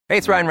Hey,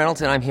 it's Ryan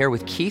Reynolds, and I'm here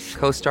with Keith,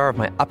 co-star of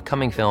my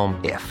upcoming film,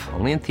 If,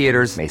 only in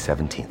theaters May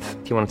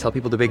 17th. Do you want to tell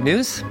people the big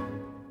news?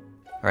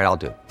 All right, I'll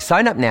do it.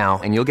 Sign up now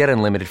and you'll get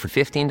unlimited for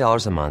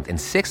 $15 a month and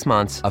 6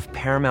 months of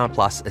Paramount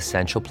Plus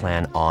Essential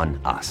Plan on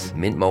us.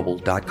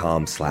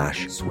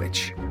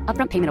 Mintmobile.com/switch.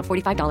 Upfront payment of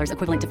 $45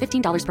 equivalent to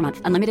 $15 per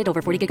month. Unlimited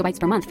over 40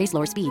 gigabytes per month. Face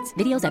lower speeds.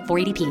 Videos at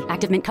 480p.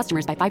 Active Mint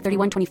customers by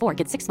 531.24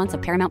 get 6 months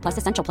of Paramount Plus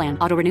Essential Plan.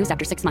 Auto renews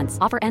after 6 months.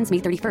 Offer ends May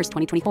 31st,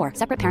 2024.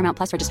 Separate Paramount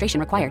Plus registration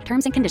required.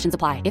 Terms and conditions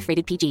apply if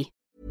rated PG.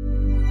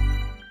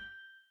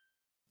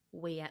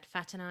 We at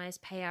Flattering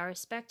pay our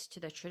respect to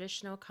the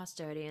traditional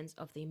custodians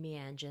of the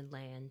Meanjin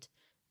land.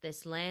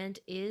 This land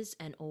is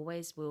and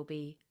always will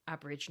be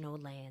Aboriginal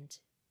land.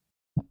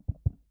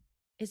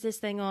 Is this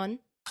thing on?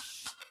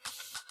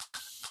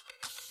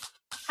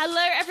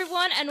 Hello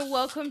everyone and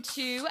welcome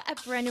to a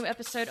brand new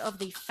episode of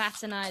the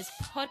Flattering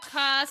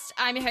podcast.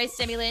 I'm your host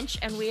Demi Lynch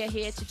and we are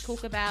here to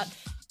talk about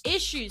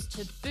issues,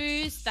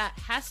 taboos that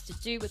has to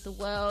do with the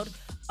world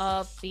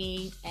of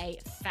being a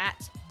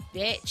fat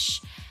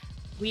bitch.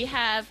 We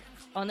have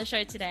on the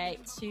show today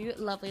two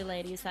lovely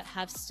ladies that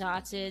have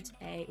started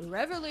a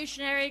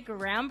revolutionary,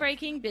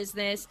 groundbreaking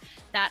business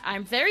that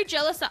I'm very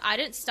jealous that I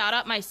didn't start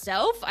up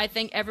myself. I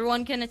think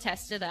everyone can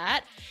attest to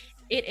that.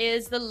 It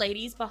is the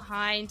ladies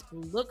behind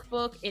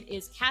Lookbook. It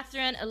is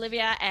Catherine,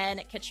 Olivia,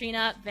 and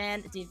Katrina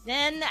Van de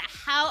Ven.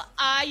 How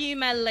are you,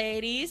 my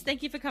ladies?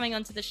 Thank you for coming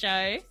onto the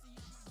show.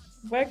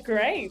 We're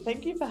great.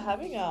 Thank you for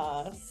having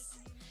us.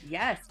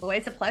 Yes,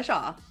 always a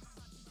pleasure.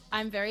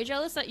 I'm very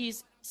jealous that you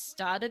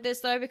started this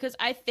though, because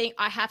I think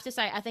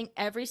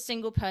every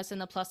single person in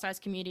the plus size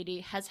community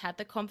has had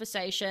the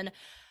conversation,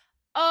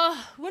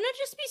 oh, wouldn't it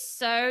just be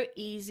so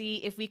easy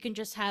if we can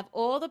just have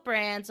all the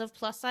brands of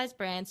plus size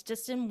brands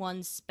just in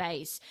one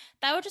space?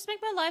 That would just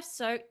make my life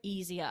so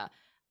easier.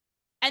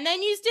 And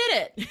then you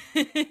did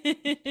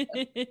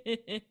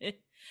it.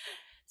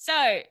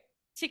 So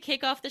to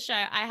kick off the show,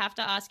 I have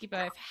to ask you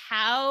both,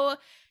 how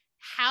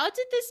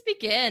did this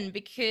begin?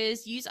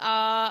 Because you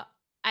are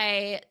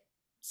a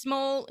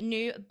small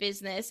new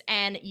business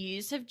and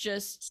yous have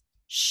just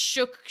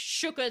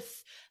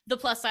shooketh the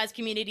plus size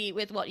community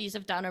with what yous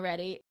have done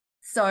already.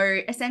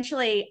 So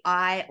essentially,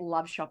 I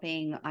love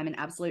shopping. I'm an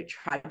absolute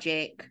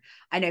tragic.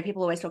 I know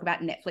people always talk about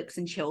Netflix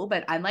and chill,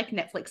 but I'm like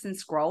Netflix and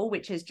scroll,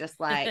 which is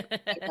just like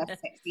less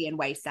sexy and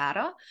way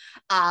sadder.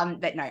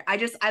 But no,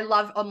 I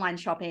love online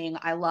shopping.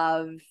 I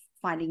love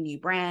finding new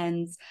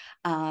brands.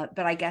 But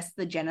I guess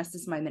the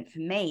genesis moment for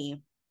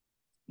me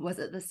was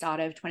at the start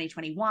of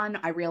 2021.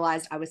 I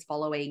realized I was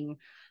following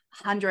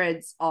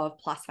hundreds of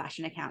plus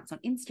fashion accounts on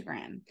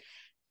Instagram.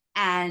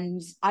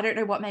 And I don't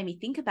know what made me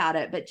think about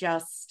it, but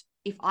just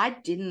if I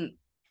didn't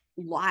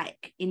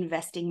like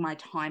investing my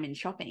time in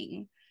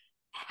shopping,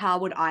 how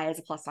would I as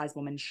a plus size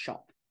woman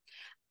shop?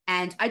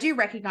 And I do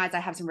recognize I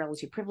have some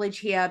relative privilege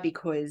here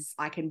because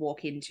I can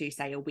walk into,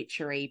 say, a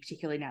Witchery,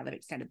 particularly now they've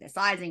extended their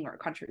sizing, or a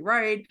Country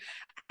Road,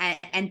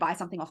 and buy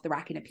something off the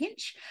rack in a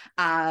pinch.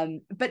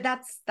 But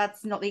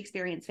that's not the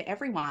experience for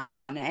everyone.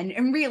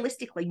 And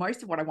realistically,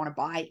 most of what I want to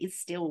buy is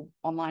still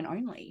online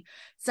only.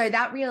 So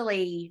that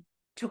really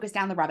took us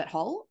down the rabbit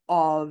hole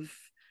of,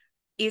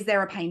 is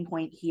there a pain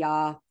point here?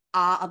 Are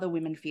other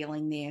women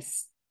feeling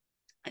this?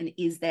 And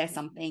is there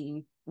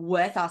something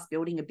worth us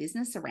building a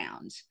business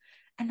around?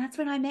 And that's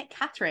when I met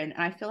Catherine.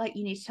 And I feel like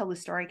you need to tell the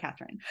story,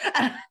 Catherine.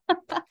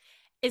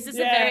 Is this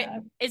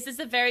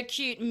a very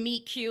cute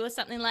meet cute or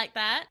something like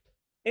that?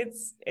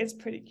 It's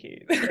pretty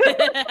cute.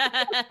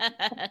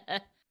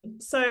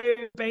 So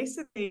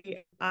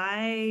basically,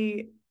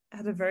 I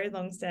had a very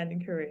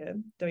long-standing career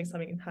doing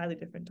something entirely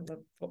different to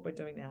what we're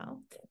doing now.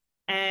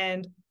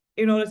 And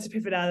in order to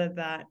pivot out of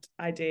that,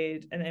 I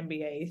did an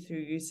MBA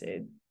through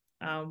UCID,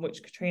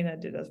 which Katrina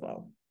did as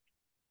well.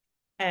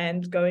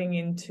 And going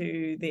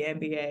into the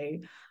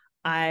MBA,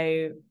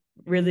 I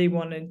really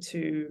wanted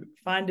to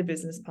find a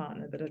business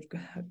partner that had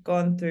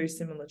gone through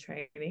similar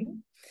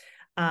training,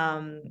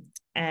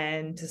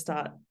 and to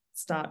start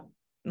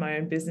my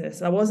own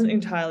business. I wasn't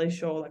entirely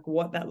sure like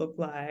what that looked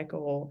like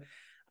or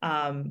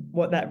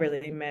what that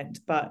really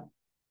meant. But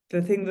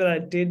the thing that I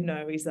did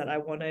know is that I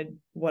wanted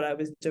what I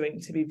was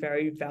doing to be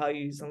very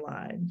values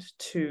aligned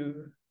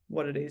to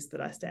what it is that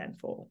I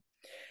stand for.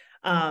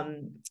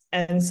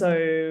 And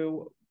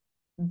so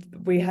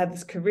we had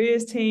this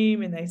careers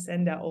team and they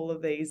send out all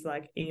of these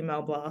like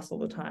email blasts all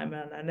the time.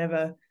 And I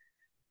never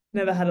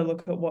had a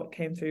look at what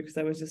came through because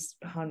there was just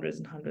hundreds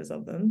and hundreds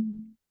of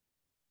them.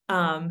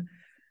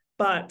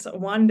 But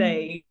one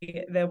day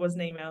there was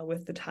an email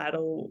with the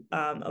title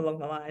along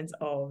the lines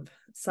of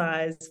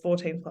size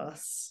 14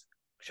 plus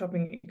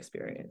shopping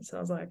experience. And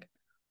I was like,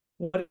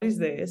 what is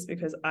this?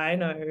 Because I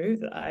know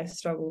that I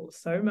struggle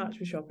so much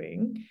with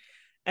shopping.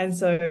 And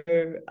so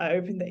I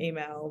opened the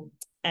email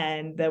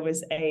and there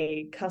was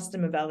a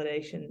customer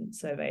validation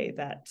survey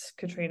that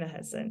Katrina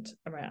had sent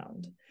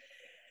around.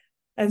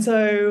 And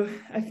so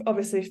I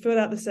obviously filled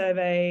out the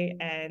survey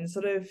and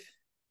sort of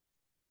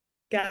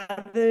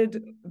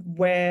gathered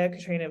where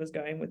Katrina was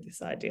going with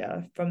this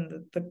idea from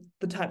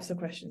the types of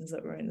questions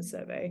that were in the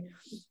survey.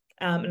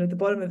 And at the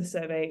bottom of the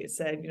survey, it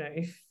said,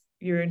 if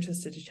you're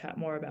interested to chat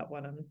more about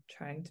what I'm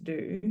trying to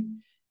do,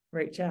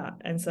 reach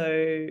out. And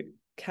so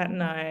Kat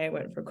and I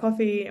went for a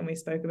coffee and we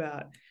spoke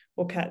about,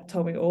 Kat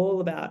told me all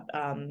about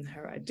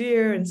her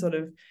idea and sort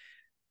of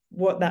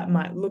what that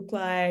might look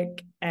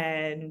like.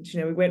 And,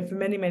 we went for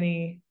many,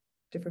 many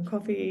different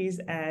coffees,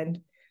 and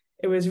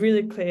it was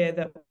really clear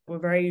that we're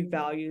very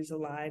values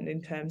aligned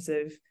in terms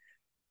of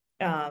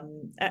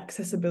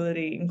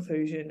accessibility,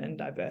 inclusion, and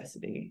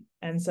diversity.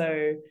 And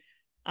so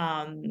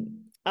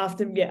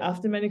after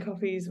many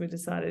coffees, we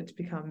decided to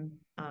become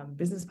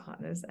business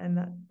partners, and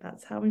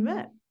that's how we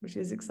met, which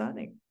is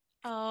exciting.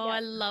 Oh, yeah. I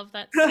love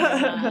that so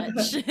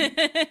much.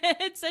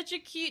 It's such a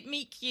cute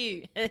meet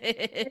cute.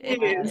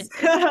 It is.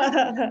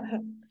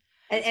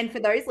 And for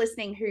those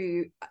listening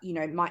who,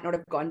 might not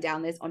have gone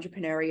down this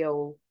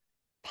entrepreneurial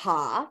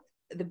path,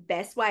 the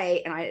best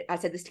way, and I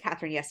said this to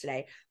Catherine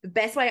yesterday, the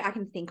best way I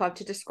can think of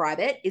to describe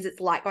it is it's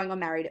like going on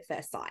Married at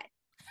First Sight.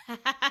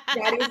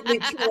 That is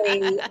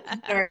literally,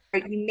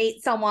 you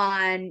meet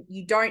someone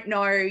you don't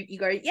know, you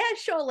go, yeah,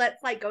 sure,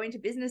 let's like go into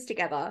business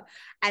together.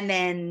 And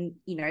then,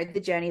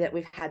 the journey that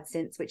we've had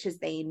since, which has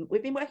been,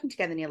 we've been working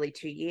together nearly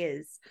 2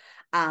 years,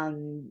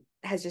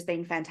 has just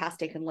been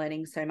fantastic, and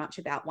learning so much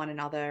about one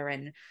another.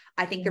 And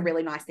I think the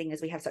really nice thing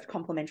is we have such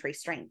complementary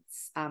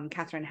strengths.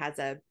 Catherine has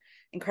a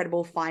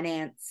incredible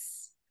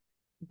finance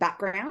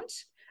background.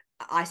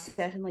 I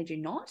certainly do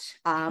not.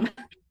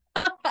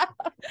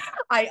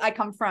 I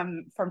come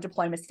from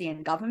diplomacy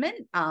and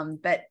government,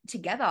 but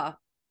together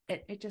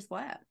it just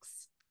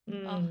works.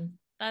 Oh,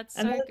 that's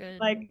so good.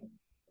 Like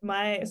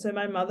my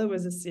mother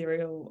was a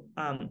serial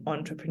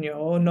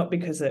entrepreneur, not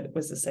because it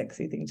was a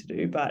sexy thing to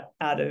do, but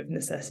out of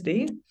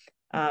necessity,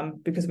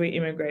 because we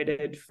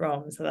immigrated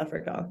from South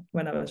Africa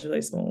when I was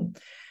really small.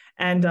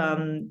 And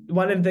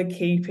one of the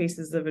key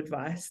pieces of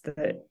advice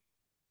that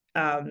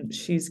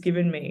she's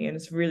given me, and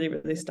it's really,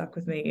 really stuck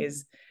with me,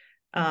 is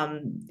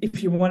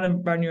if you want to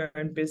run your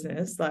own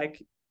business,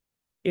 like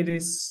it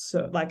is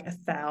so, like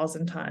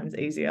 1,000 times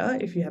easier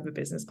if you have a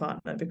business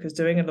partner, because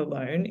doing it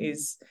alone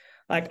is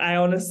like, I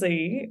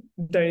honestly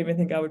don't even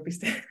think I would be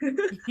standing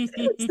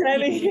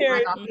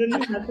here. I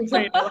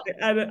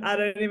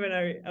don't even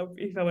know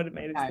if I would have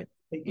made it.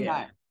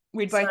 No.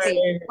 We'd both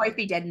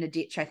be dead in a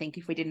ditch, I think,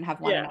 if we didn't have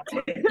one another.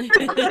 So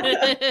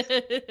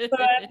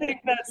I think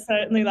that's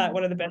certainly like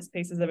one of the best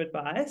pieces of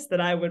advice that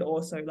I would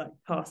also like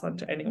pass on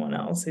to anyone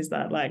else, is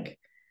that like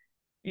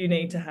you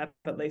need to have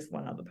at least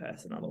one other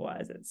person,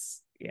 otherwise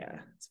it's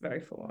very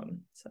full on.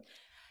 So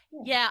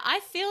yeah, I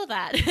feel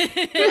that.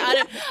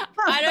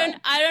 I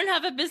don't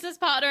have a business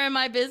partner in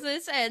my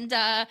business, and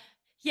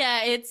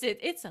it's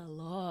a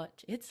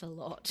lot. It's a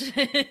lot.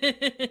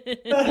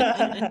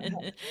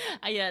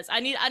 Yes, I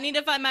need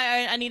to find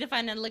my own. I need to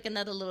find like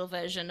another little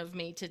version of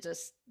me to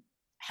just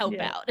help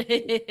out.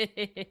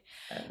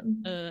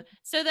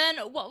 So then,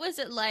 what was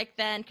it like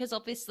then? Because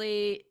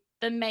obviously,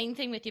 the main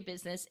thing with your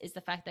business is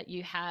the fact that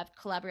you have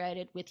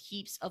collaborated with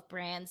heaps of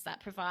brands that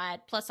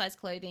provide plus size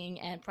clothing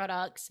and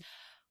products.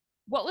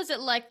 What was it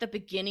like the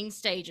beginning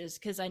stages?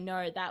 Because I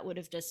know that would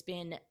have just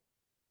been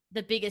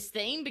the biggest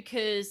thing,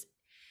 because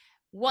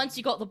once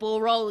you got the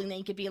ball rolling, then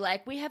you could be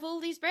like, we have all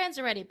these brands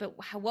already. But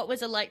what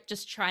was it like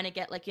just trying to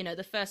get like,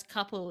 the first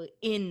couple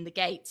in the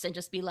gates and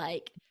just be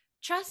like,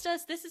 trust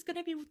us, this is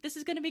going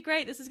to be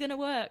great. This is going to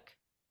work.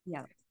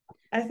 Yeah.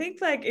 I think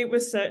like it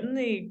was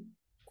certainly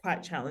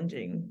quite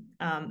challenging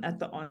at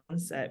the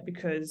onset,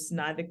 because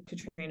neither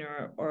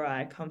Katrina or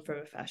I come from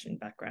a fashion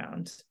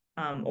background,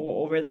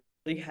 or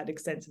really had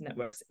extensive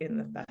networks in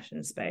the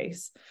fashion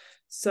space.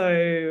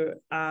 So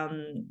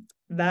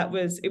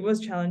it was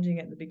challenging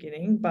at the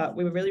beginning, but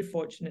we were really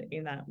fortunate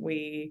in that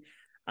we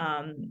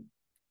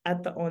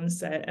at the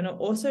onset, and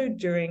also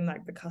during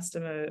like the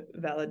customer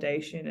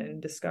validation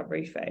and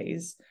discovery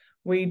phase,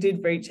 we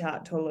did reach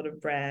out to a lot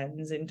of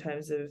brands in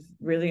terms of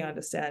really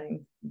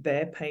understanding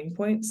their pain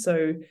points.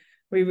 So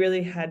we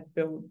really had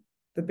built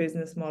the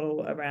business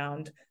model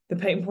around the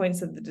pain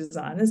points of the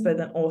designers, but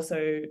then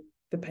also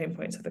the pain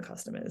points of the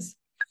customers.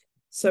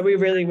 So we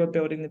really were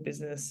building the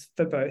business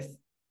for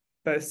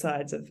both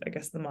sides of, I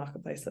guess, the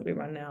marketplace that we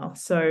run now.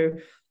 So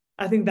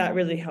I think that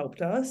really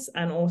helped us.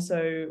 And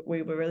also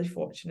we were really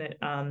fortunate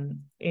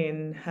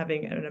in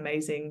having an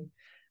amazing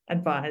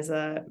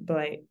advisor,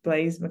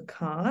 Blaise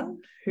McCann,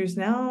 who's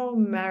now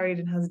married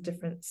and has a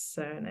different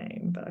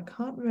surname, but I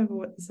can't remember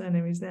what the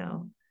surname is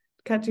now.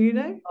 Kat, do you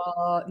know?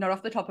 Not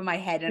off the top of my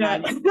head, and I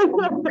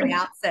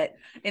pronounce it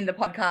in the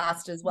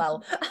podcast as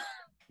well.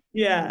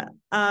 Yeah,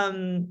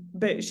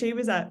 but she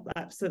was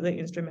absolutely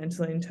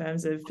instrumental in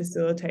terms of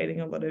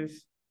facilitating a lot of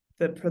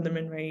the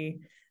preliminary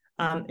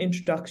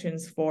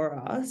introductions for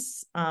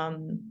us,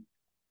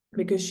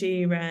 because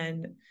she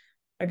ran,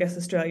 I guess,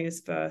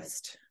 Australia's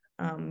first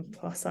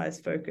plus size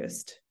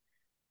focused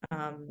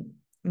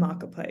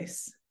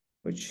marketplace,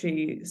 which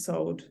she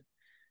sold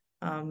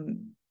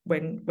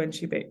when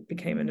she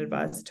became an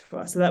advisor to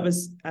us. So that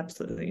was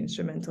absolutely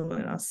instrumental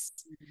in us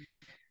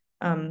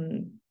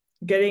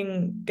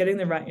getting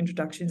the right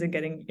introductions and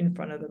getting in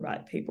front of the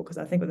right people, because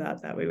I think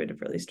without that we would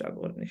have really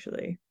struggled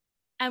initially.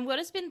 And what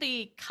has been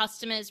the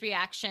customers'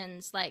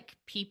 reactions, like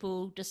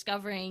people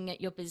discovering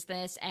your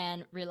business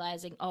and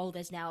realizing, oh,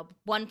 there's now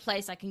one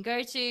place I can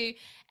go to,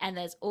 and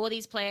there's all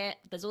these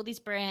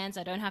brands.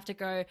 I don't have to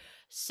go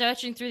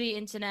searching through the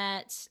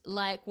internet.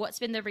 Like, what's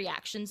been the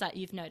reactions that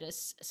you've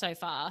noticed so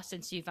far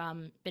since you've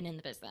been in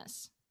the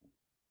business?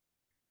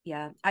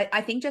 Yeah,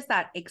 I think just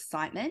that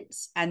excitement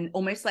and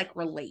almost like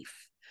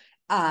relief,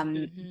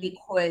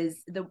 because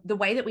the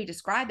way that we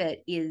describe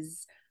it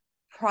is,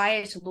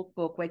 prior to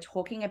Lookbook, we're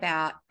talking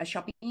about a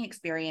shopping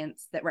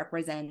experience that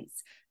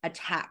represents a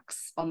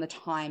tax on the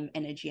time,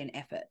 energy, and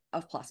effort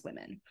of plus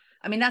women.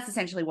 I mean, that's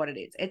essentially what it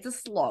is. It's a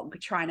slog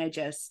trying to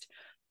just,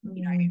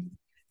 you know,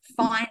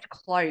 find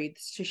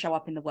clothes to show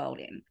up in the world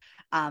in.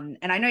 And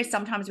I know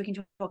sometimes we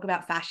can talk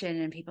about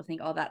fashion and people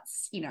think, oh,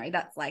 that's, you know,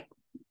 that's like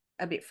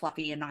a bit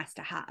fluffy and nice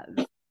to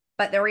have.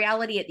 But the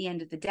reality at the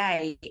end of the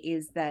day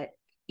is that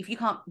if you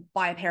can't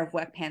buy a pair of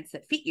work pants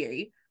that fit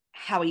you,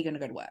 how are you going to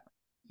go to work?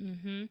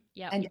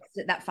 Yeah. And just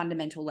at that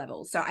fundamental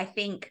level. So I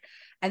think,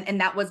 and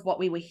that was what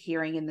we were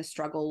hearing in the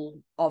struggle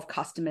of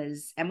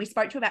customers. And we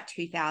spoke to about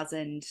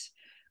 2,000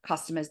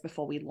 customers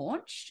before we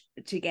launched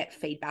to get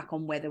feedback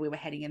on whether we were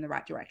heading in the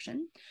right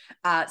direction.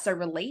 So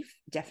relief,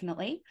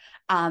 definitely.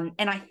 And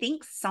I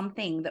think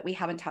something that we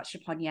haven't touched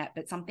upon yet,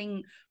 but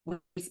something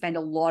we spend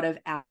a lot of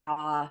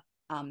our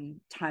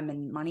time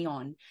and money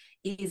on,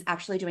 is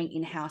actually doing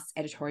in-house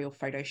editorial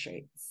photo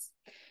shoots.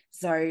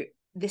 So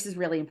this is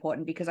really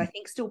important because I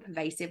think still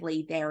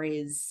pervasively there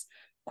is,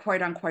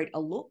 quote unquote, a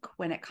look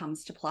when it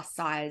comes to plus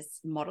size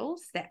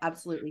models. They're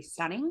absolutely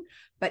stunning,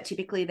 but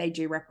typically they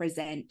do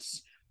represent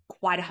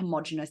quite a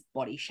homogenous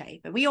body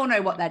shape. And we all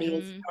know what that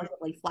is: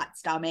 perfectly flat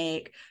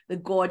stomach, the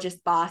gorgeous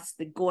bust,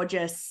 the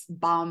gorgeous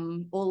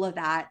bum, all of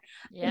that.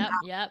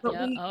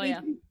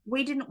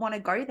 We didn't want to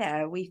go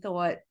there. We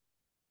thought,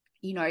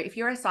 you know, if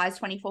you're a size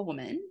 24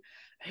 woman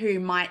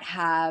who might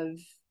have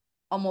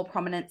a more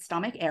prominent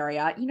stomach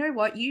area, you know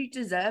what, you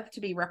deserve to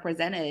be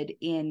represented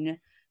in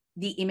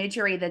the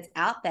imagery that's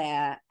out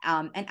there,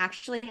 and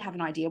actually have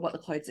an idea what the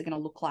clothes are going to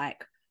look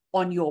like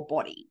on your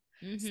body.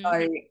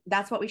 So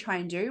that's what we try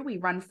and do. We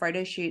run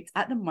photo shoots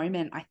at the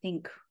moment. I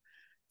think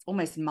it's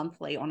almost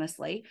monthly,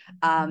 honestly.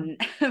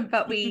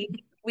 But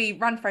we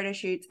run photo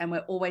shoots, and we're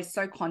always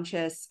so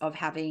conscious of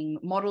having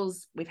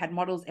models. We've had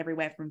models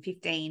everywhere from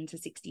 15 to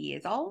 60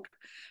 years old.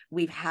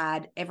 We've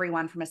had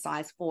everyone from a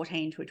size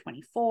 14 to a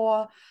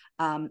 24,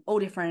 all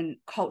different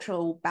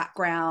cultural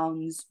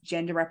backgrounds,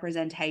 gender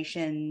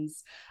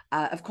representations.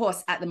 Of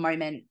course, at the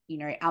moment, you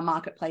know, our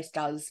marketplace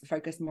does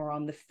focus more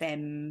on the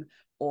femme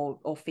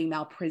or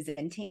female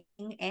presenting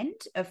end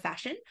of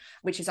fashion,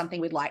 which is something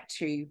we'd like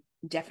to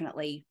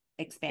definitely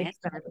expand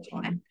over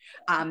time.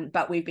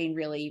 But we've been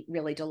really,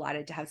 really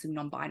delighted to have some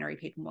non-binary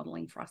people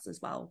modeling for us as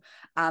well.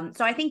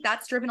 So I think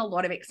that's driven a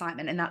lot of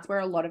excitement, and that's where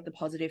a lot of the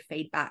positive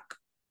feedback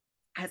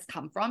has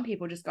come from.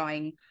 People just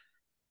going,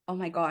 oh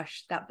my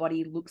gosh, that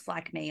body looks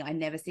like me. I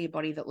never see a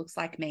body that looks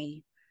like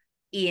me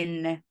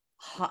and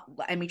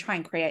we try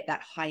and create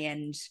that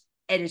high-end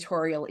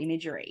editorial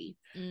imagery.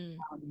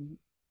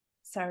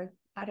 So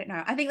I don't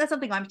know. I think that's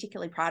something I'm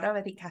particularly proud of.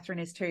 I think Catherine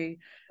is too.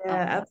 Yeah,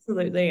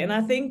 absolutely. And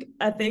I think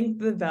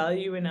the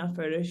value in our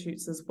photo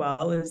shoots as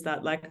well is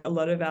that, like, a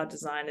lot of our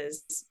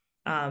designers,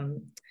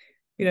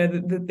 you know,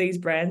 these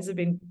brands have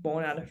been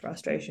born out of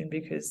frustration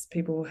because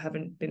people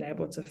haven't been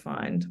able to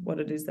find what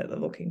it is that they're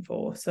looking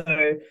for. So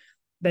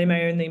they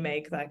may only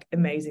make like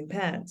amazing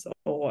pants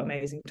or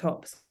amazing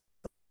tops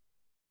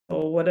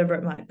or whatever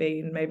it might be,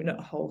 and maybe not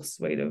a whole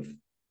suite of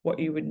what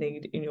you would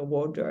need in your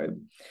wardrobe.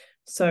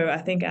 So I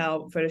think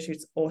our photo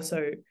shoots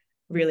also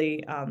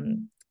really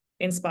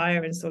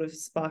inspire and sort of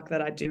spark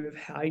that idea of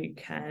how you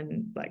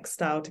can like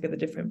style together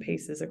different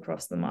pieces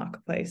across the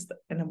marketplace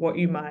and what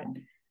you might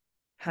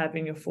have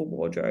in your full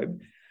wardrobe.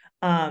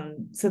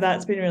 So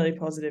that's been really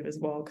positive as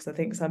well, because I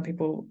think some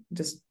people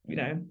just, you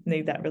know,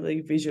 need that really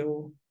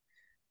visual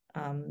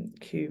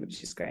cue,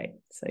 which is great.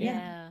 So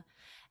yeah.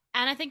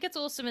 And I think it's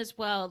awesome as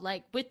well,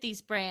 like with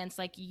these brands,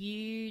 like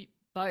you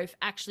both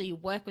actually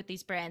work with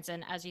these brands,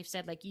 and as you've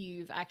said, like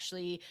you've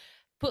actually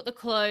put the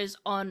clothes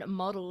on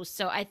models.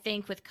 So I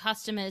think with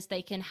customers,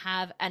 they can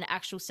have an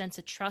actual sense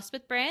of trust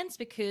with brands,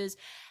 because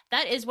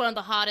that is one of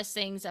the hardest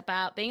things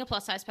about being a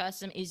plus size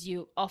person is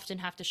you often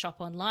have to shop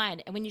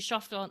online. And when you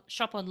shop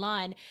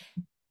online,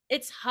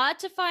 it's hard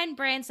to find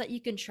brands that you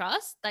can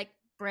trust, like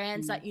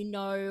brands that you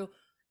know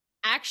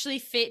actually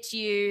fit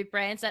you,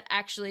 brands that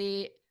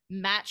actually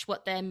match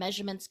what their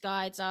measurements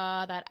guides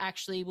are, that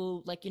actually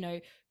will, like, you know,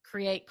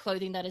 create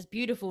clothing that is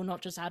beautiful,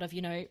 not just out of,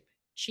 you know,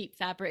 cheap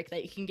fabric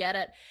that you can get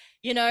at,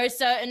 you know,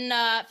 certain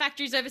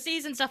factories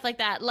overseas and stuff like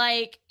that.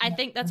 Like, I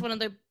think that's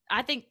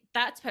I think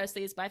that's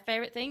personally is my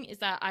favorite thing, is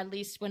that at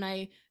least when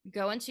I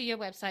go onto your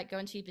website, go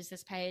into your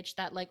business page,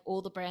 that like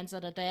all the brands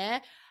that are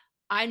there,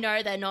 I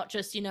know they're not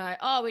just, you know,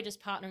 oh, we're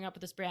just partnering up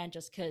with this brand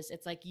just because.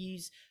 It's like you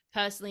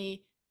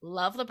personally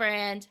love the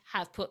brand,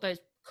 have put those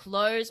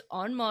clothes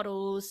on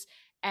models,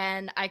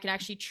 and I can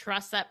actually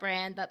trust that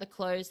brand, that the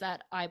clothes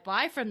that I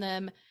buy from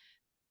them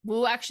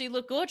will actually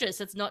look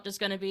gorgeous. It's not just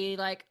going to be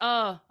like,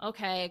 oh,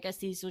 okay, I guess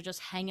these will just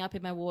hang up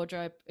in my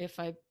wardrobe if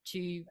I'm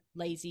too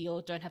lazy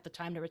or don't have the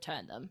time to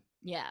return them.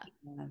 Yeah.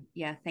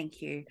 Yeah,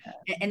 thank you.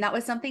 And that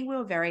was something we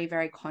were very,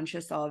 very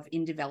conscious of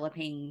in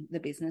developing the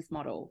business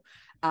model,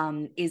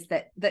 is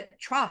that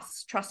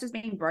trust has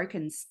been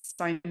broken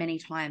so many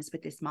times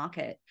with this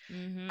market.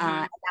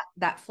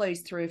 That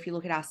flows through. If you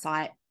look at our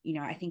site, you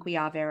know, I think we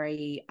are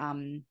very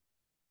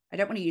I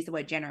don't want to use the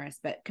word generous,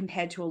 but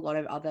compared to a lot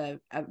of other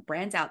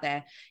brands out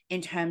there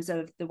in terms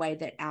of the way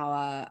that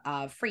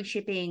our free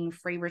shipping,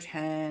 free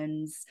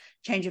returns,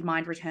 change of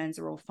mind returns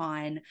are all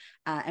fine.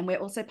 And we're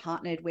also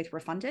partnered with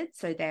Refunded.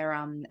 So they're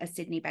a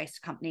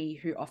Sydney-based company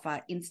who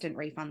offer instant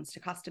refunds to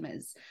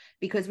customers,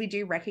 because we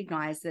do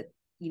recognize that,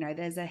 you know,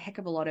 there's a heck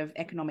of a lot of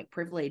economic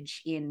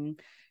privilege in,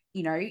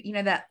 you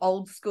know, that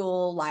old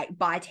school, like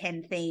buy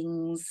 10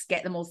 things,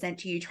 get them all sent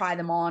to you, try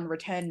them on,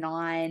 return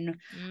 9.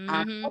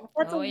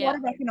 That's a lot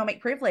of economic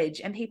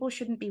privilege, and people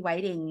shouldn't be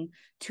waiting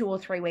 2 or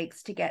 3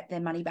 weeks to get their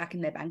money back in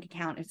their bank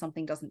account if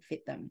something doesn't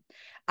fit them.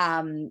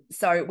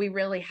 So we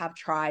really have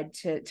tried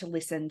to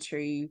listen to,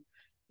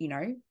 you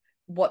know,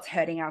 what's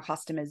hurting our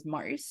customers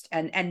most.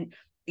 And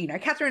you know,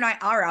 Catherine and I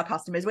are our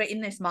customers. We're in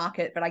this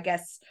market, but I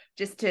guess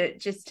just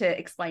to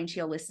explain to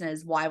your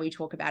listeners why we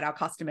talk about our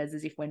customers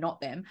as if we're not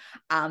them,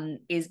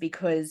 is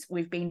because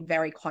we've been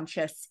very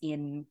conscious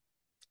in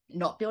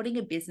not building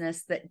a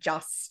business that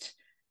just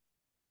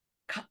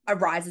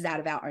arises out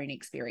of our own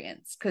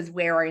experience, because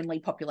we're only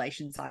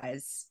population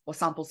size or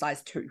sample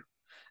size 2.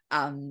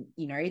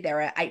 You know, there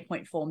are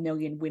 8.4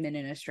 million women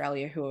in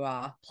Australia who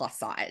are plus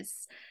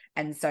size.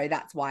 And so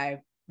that's why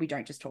we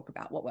don't just talk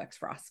about what works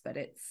for us, but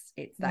it's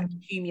that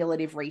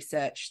cumulative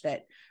research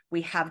that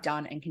we have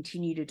done and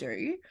continue to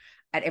do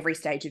at every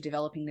stage of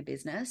developing the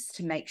business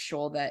to make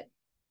sure that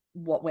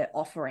what we're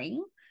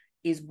offering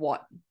is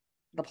what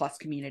the plus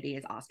community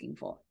is asking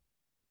for.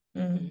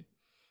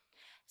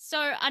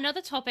 So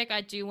another topic I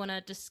do want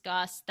to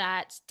discuss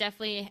that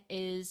definitely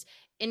is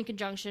in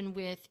conjunction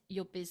with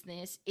your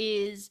business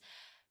is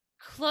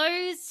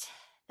clothes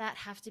that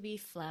have to be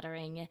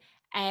flattering.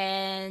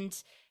 And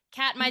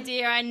Kat, my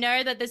dear, I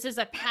know that this is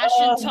a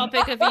passion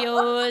topic of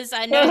yours.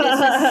 I know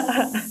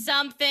this is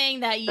something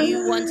that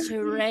you want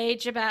to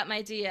rage about,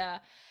 my dear.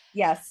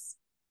 Yes.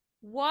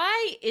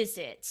 Why is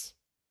it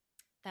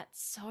that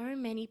so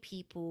many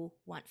people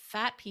want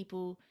fat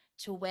people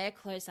to wear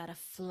clothes that are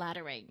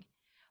flattering?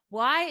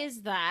 Why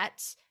is that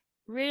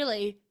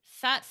really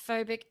fat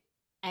phobic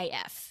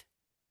AF?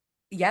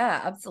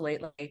 Yeah,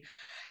 absolutely.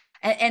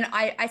 And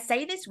I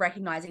say this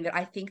recognizing that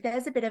I think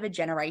there's a bit of a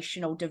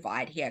generational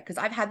divide here, because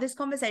I've had this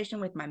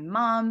conversation with my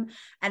mum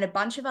and a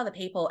bunch of other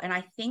people, and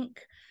I think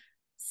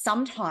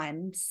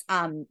sometimes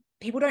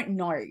people don't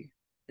know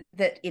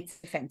that it's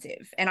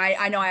offensive. And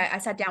I know I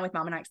sat down with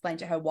mum and I explained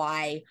to her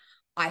why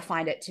I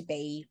find it to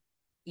be,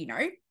 you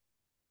know,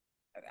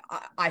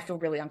 I feel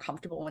really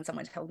uncomfortable when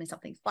someone tells me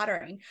something's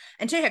flattering.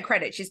 And to her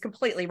credit, she's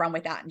completely run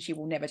with that, and she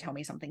will never tell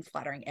me something's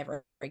flattering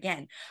ever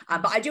again.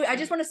 But I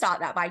just want to start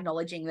that by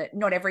acknowledging that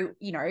not every,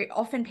 you know,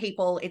 often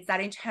people, it's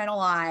that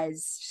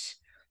internalized,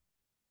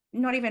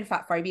 not even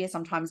fat phobia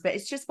sometimes, but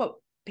it's just what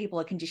people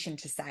are conditioned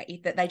to say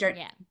that they don't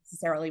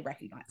necessarily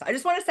recognize. So I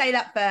just want to say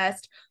that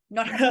first,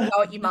 not having to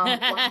go at your mum.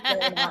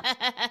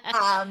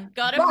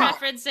 Gotta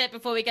preference it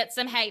before we get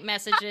some hate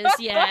messages.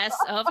 Yes,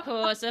 of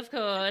course.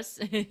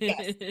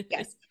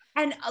 Yes.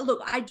 And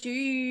look,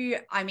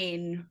 I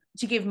mean,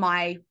 to give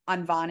my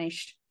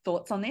unvarnished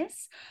thoughts on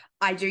this,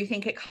 I do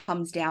think it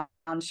comes down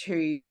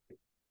to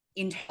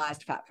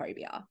internalized fat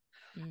phobia.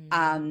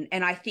 And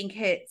I think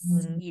it's,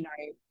 you know,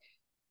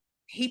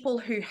 people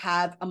who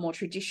have a more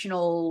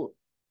traditional,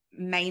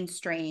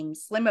 mainstream,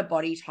 slimmer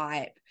body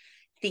type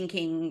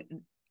thinking,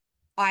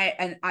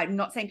 I'm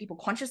not saying people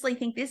consciously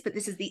think this, but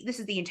this is the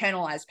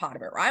internalized part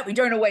of it, right? We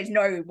don't always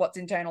know what's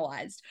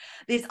internalized.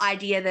 This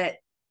idea that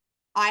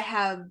I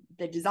have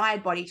the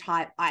desired body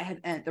type, I have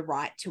earned the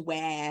right to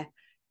wear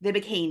the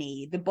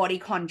bikini, the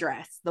bodycon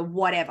dress, the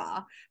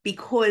whatever,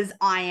 because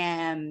I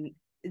am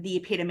the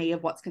epitome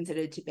of what's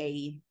considered to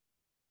be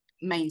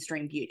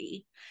mainstream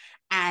beauty.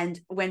 And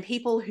when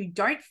people who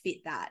don't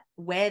fit that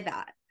wear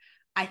that,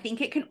 I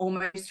think it can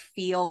almost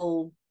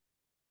feel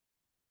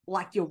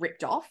like you're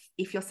ripped off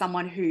if you're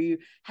someone who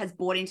has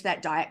bought into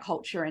that diet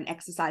culture and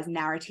exercise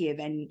narrative,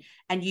 and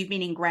you've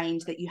been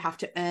ingrained that you have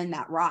to earn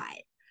that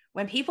right.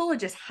 When people are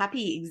just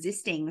happy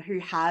existing, who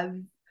have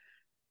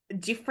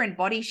different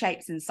body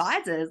shapes and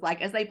sizes,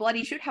 like, as they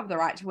bloody should have the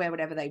right to wear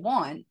whatever they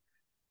want,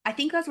 I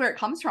think that's where it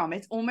comes from.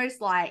 It's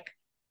almost like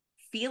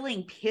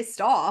feeling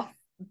pissed off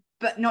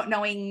but not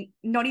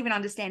even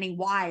understanding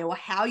why or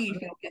how you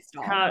feel pissed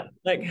off.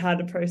 How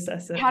to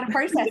process it. How to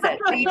process it.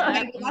 So you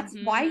Yeah.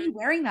 why are you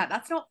wearing that?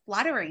 That's not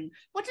flattering.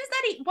 What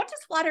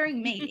does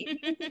flattering mean?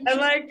 And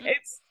like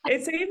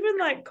it's even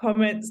like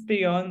comments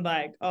beyond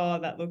like, oh,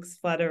 that looks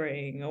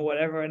flattering or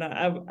whatever. And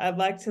I'd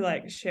like to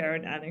like share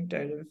an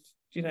anecdote of,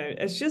 you know,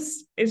 it's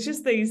just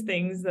these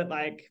things that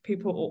like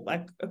people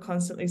like are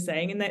constantly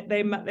saying, and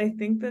they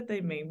think that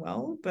they mean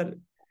well, but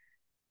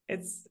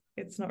it's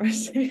not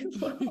received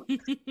well.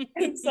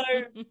 And so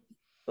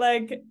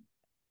like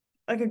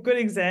a good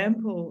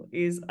example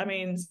is, I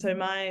mean, so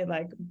my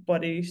like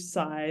body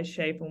size,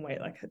 shape, and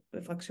weight, like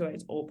it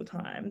fluctuates all the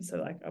time. So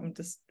like I'm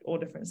just all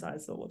different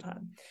sizes all the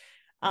time.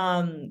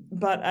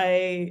 But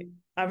I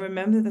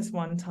remember this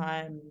one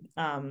time.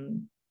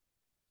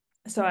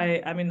 So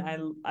I mean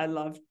I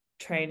love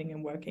training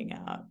and working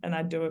out, and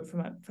I do it for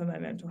my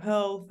mental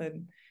health,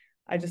 and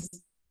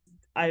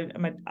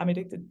I'm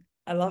addicted.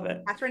 I love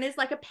it. Catherine is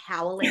like a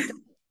power lifter.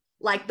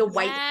 Like the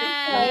weight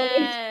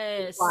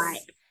Yes.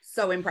 like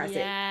so impressive.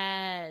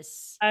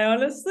 Yes. I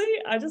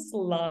just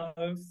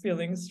love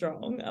feeling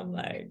strong. I'm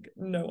like,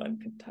 no one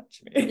can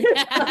touch me.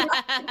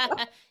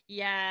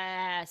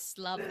 Yes,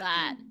 love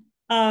that.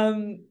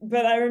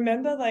 But I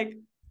remember like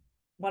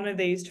one of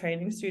these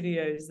training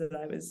studios that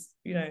I was,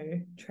 you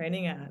know,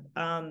 training at.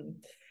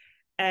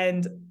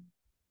 And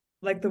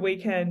like the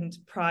weekend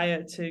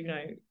prior to, you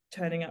know,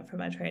 turning up for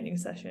my training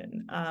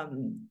session,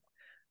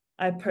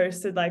 I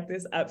posted like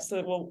this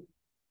absolute, well,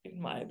 in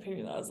my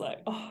opinion, I was like,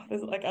 oh,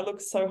 like I look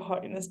so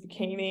hot in this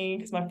bikini,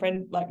 because my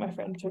friend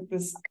took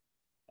this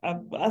I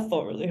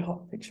thought really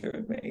hot picture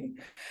of me.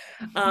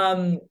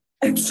 And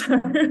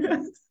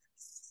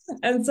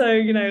so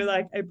you know,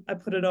 like I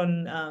put it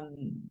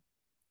on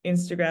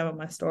Instagram on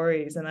my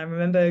stories, and I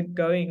remember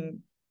going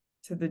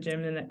to the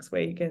gym the next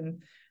week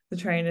and the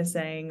trainer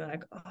saying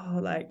like, oh,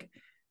 like,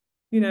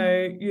 you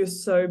know, you're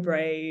so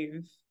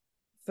brave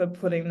for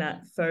putting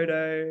that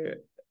photo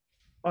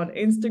on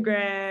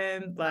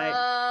Instagram, like,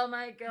 oh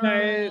my god, you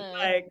know,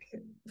 like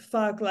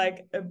fuck,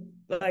 like a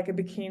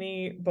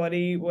bikini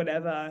body,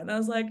 whatever. And I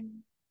was like,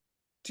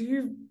 do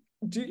you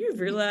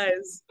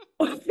realize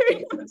what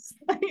you're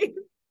saying?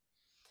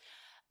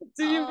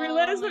 Do you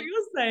realize what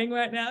you're saying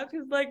right now?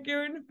 Because like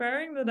you're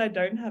inferring that I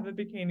don't have a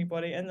bikini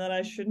body and that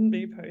I shouldn't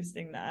be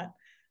posting that.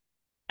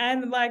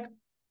 And like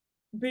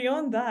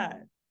beyond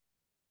that,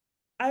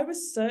 I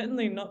was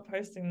certainly not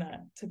posting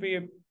that to be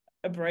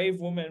a brave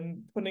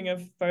woman putting a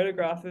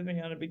photograph of me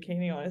on a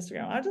bikini on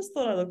Instagram. I just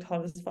thought I looked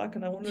hot as fuck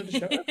and I wanted to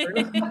show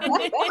everyone.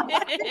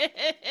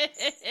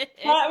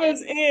 That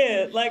was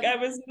it. Like I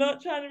was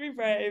not trying to be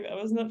brave. I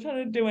was not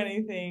trying to do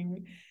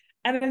anything.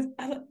 And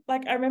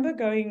like I remember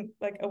going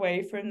like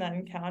away from that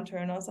encounter,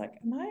 and I was like,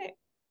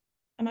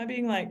 am I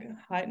being like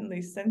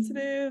heightenedly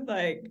sensitive?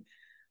 Like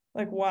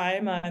why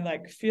am I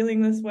like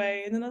feeling this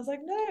way? And then I was like,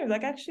 no,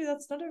 like actually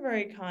that's not a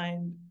very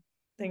kind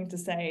thing to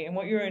say. And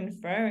what you're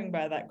inferring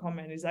by that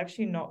comment is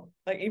actually not,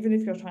 like, even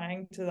if you're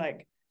trying to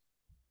like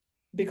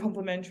be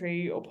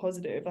complimentary or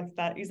positive, like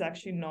that is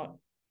actually not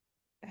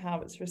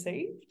how it's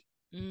received.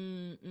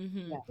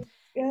 mm-hmm.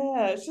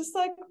 Yeah, it's just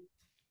like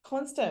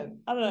constant.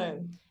 I don't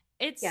know.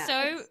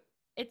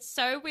 It's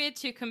so weird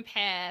to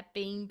compare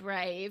being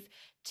brave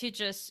to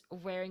just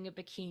wearing a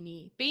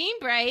bikini. Being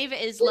brave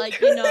is like,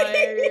 you know,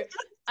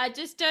 I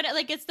just don't,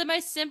 like, it's the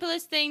most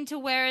simplest thing to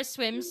wear a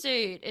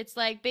swimsuit. It's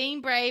like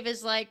being brave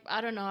is like,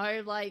 I don't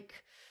know, like,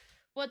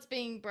 what's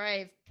being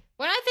brave?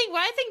 When I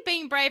think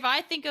being brave,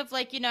 I think of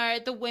like, you know,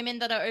 the women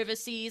that are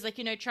overseas, like,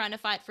 you know, trying to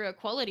fight for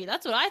equality.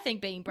 That's what I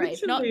think being brave.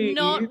 Literally.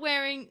 Not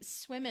wearing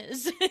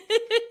swimmers.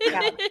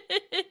 Yeah.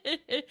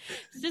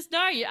 It's just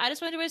I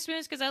just wanted to wear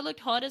swimmers because I looked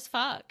hot as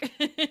fuck.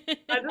 I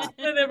just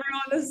wanted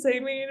everyone to see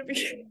me in a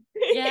bikini.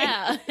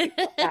 Yeah.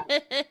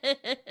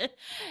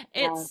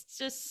 It's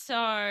just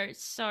so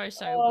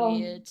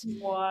weird.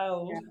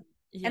 Wild.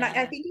 Yeah. And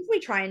I think if we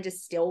try and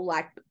distill,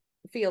 like,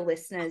 for your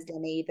listeners,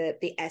 Demi,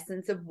 the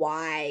essence of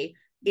why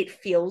it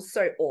feels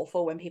so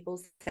awful when people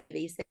say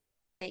these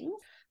things,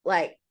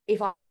 like,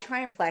 if I try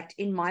and reflect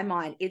in my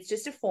mind, it's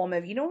just a form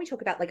of, you know, when we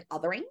talk about like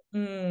othering,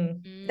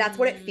 that's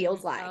what it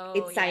feels like.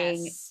 It's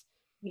saying,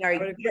 you know,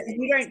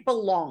 you don't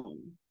belong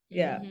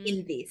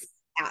in this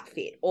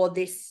outfit or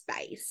this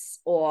space,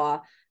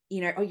 or,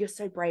 you know, oh, you're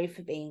so brave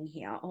for being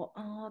here,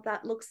 or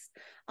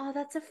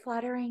that's a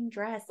flattering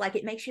dress. Like,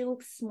 it makes you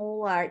look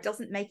smaller. It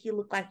doesn't make you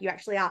look like you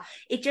actually are.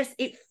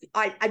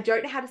 I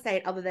don't know how to say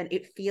it other than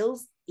it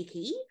feels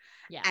icky.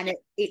 Yeah. And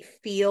it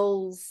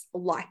feels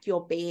like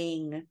you're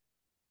being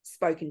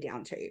spoken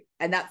down to.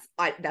 And that's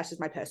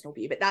just my personal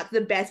view, but that's the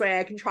best way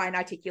I can try and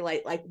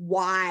articulate like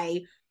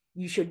why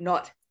you should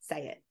not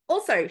say it.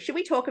 Also, should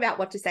we talk about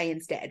what to say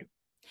instead?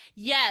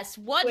 Yes.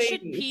 What Please.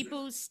 should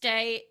people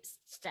stay?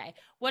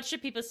 What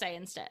should people say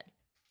instead?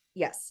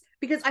 Yes,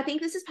 because I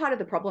think this is part of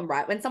the problem,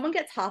 right? When someone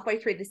gets halfway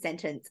through the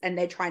sentence and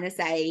they're trying to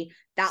say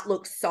that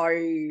looks so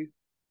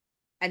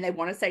and they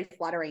want to say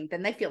flattering,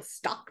 then they feel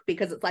stuck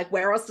because it's like,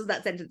 where else does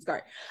that sentence go?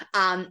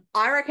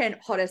 I reckon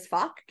hot as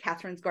fuck.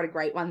 Catherine's got a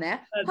great one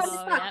there. Hot as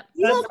fuck. Yep.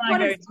 You That's look my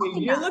hot as go-to. fuck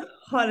in You that. look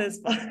hot as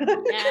fuck.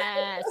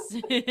 Yes.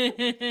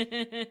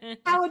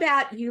 How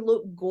about you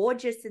look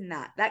gorgeous in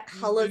that? That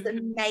color's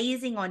Mhm.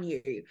 amazing on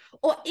you.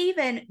 Or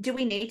even, do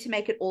we need to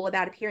make it all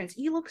about appearance?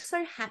 You look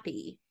so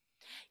happy.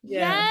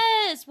 Yeah.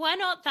 Yes. Why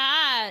not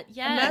that?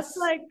 Yes.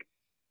 And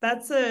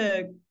that's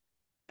a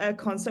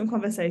constant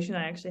conversation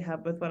I actually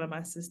have with one of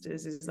my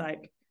sisters, is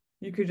like,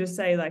 you could just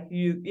say like,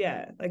 you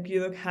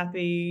look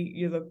happy,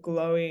 you look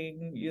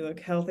glowing, you look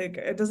healthy.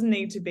 It doesn't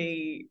need to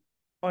be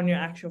on your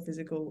actual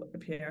physical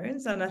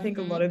appearance. And I think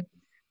a lot of,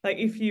 like,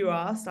 if you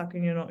are stuck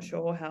and you're not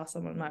sure how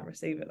someone might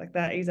receive it, like,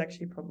 that is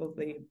actually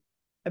probably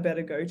a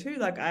better go-to.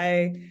 Like,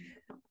 I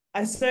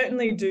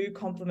certainly do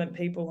compliment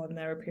people on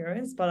their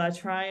appearance, but I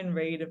try and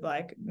read of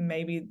like,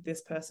 maybe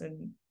this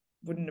person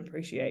wouldn't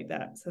appreciate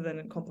that, so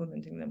then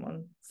complimenting them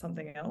on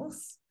something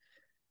else,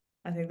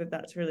 I think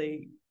that's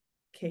really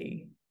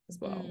key as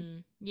well.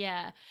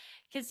 Yeah.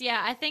 Because,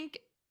 yeah, I think,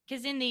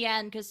 because in the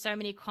end, because so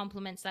many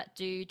compliments that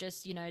do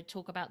just,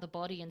 talk about the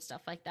body and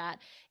stuff like that,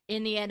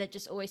 in the end, it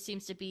just always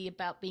seems to be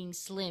about being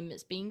slim.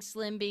 It's being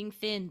slim, being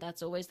thin.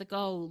 That's always the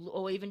goal.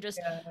 Or even just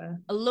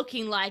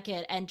looking like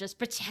it and just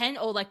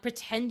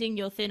pretending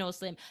you're thin or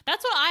slim.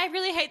 That's what I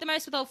really hate the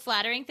most with the whole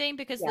flattering thing,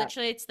 because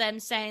literally it's them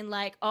saying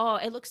like, oh,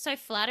 it looks so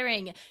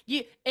flattering.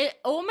 It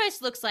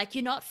almost looks like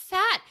you're not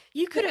fat.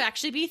 You could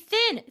actually be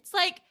thin. It's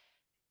like,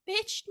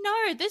 bitch,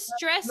 no, this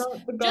dress,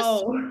 not the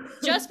goal.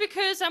 just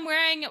because I'm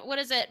wearing,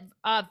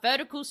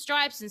 vertical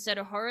stripes instead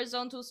of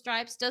horizontal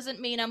stripes doesn't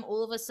mean I'm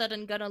all of a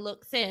sudden gonna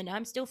look thin.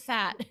 I'm still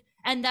fat,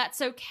 and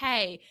that's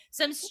okay.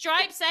 Some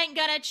stripes ain't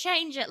gonna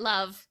change it,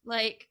 love.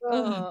 Like,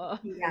 oh.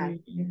 Yeah.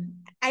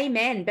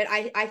 Amen. But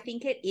I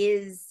think it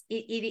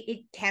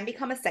can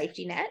become a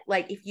safety net.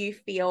 Like, if you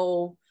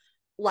feel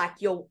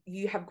like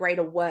you have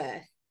greater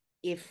worth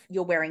if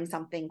you're wearing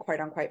something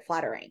quote unquote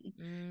flattering,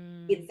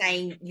 it's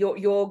saying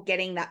you're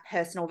getting that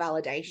personal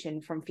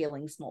validation from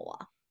feeling smaller.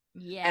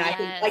 Yeah. And I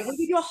think, like, we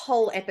could do a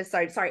whole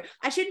episode. Sorry,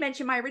 I should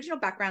mention my original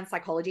background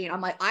psychology, and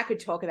I'm like, I could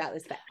talk about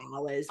this for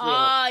hours. Really.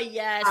 Oh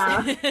yes.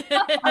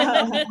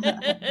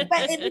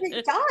 But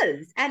it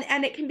does,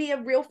 and it can be a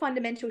real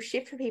fundamental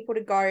shift for people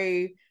to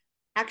go,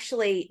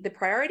 actually, the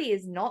priority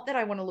is not that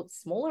I want to look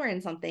smaller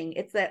in something,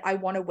 it's that I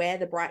want to wear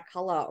the bright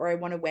color, or I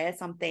want to wear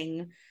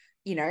something.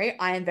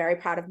 I am very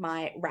proud of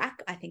my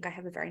rack. I think I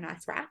have a very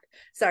nice rack.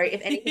 So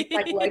if anything's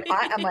like low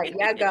cut, I'm like,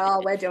 yeah,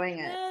 girl, we're doing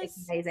it. Yes.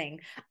 It's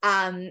amazing.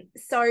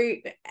 So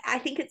I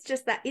think it's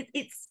just that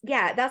it's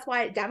that's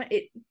why it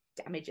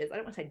damages. I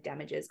don't want to say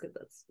damages because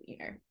that's,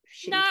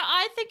 shitty. No,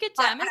 I think it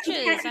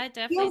damages. I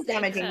definitely feels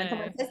think damaging so. when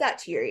someone says that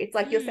to you. It's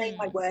like you're saying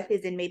my worth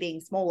is in me being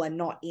smaller,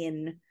 not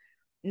in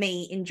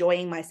me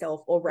enjoying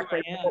myself or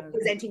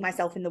presenting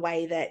myself in the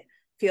way that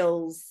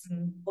feels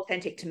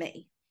authentic to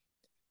me.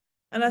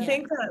 And I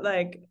think that,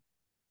 like,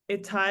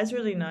 it ties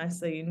really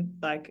nicely,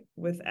 like,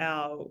 with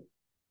our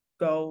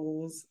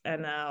goals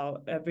and our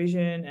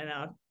vision and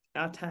our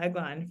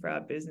tagline for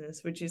our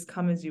business, which is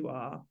come as you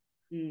are.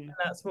 And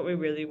that's what we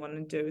really want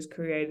to do, is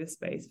create a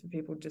space for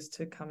people just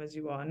to come as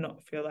you are and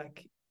not feel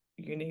like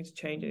you need to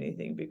change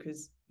anything,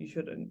 because you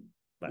shouldn't.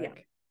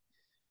 Like,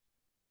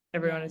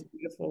 everyone is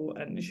beautiful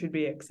and should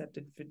be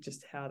accepted for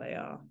just how they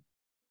are.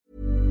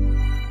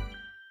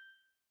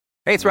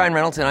 Hey, it's Ryan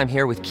Reynolds, and I'm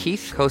here with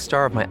Keith,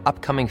 co-star of my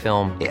upcoming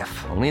film,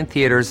 If, only in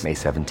theaters May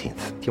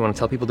 17th. Do you want to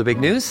tell people the big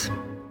news?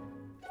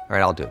 All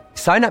right, I'll do it.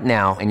 Sign up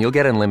now and you'll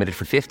get unlimited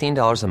for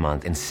 $15 a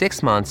month and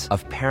 6 months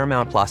of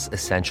Paramount Plus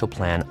Essential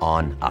Plan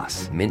on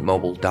us.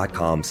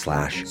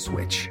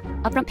 MintMobile.com/switch.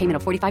 Upfront payment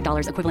of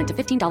 $45 equivalent to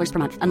 $15 per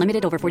month.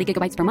 Unlimited over 40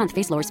 gigabytes per month.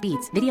 Face lower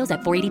speeds. Videos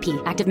at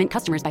 480p. Active Mint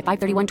customers by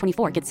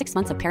 531.24 get 6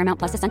 months of Paramount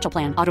Plus Essential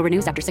Plan. Auto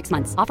renews after 6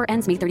 months. Offer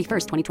ends May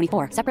 31st,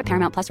 2024. Separate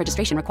Paramount Plus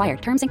registration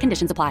required. Terms and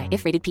conditions apply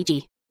if rated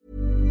PG.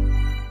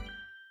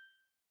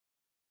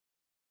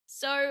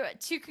 So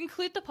to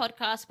conclude the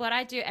podcast, what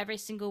I do every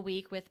single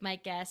week with my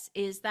guests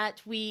is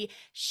that we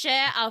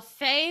share our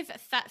fave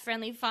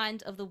fat-friendly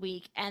find of the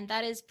week, and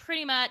that is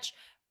pretty much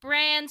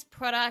brands,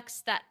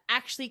 products that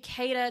actually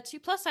cater to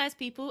plus-size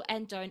people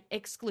and don't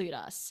exclude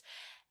us.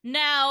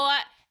 Now,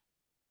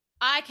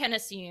 I can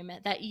assume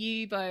that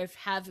you both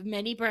have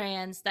many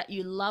brands that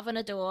you love and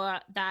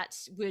adore that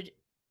would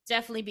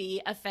definitely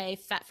be a fave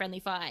fat-friendly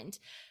find.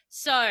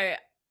 So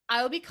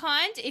I will be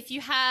kind. If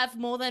you have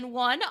more than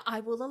one,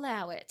 I will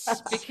allow it,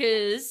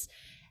 because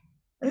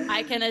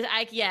I can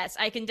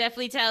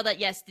definitely tell that,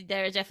 yes,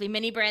 there are definitely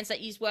many brands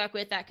that you work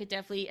with that could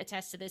definitely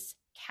attest to this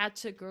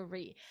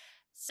category.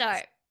 So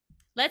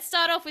let's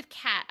start off with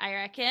Kat, I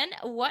reckon.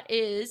 What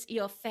is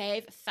your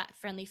fave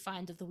fat-friendly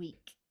find of the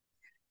week?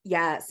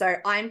 Yeah, so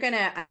I'm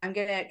gonna,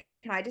 can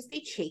I just be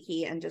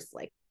cheeky and just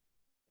like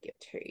give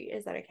two?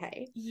 Is that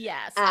okay?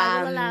 Yes,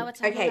 I will allow it.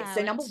 Okay,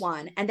 so number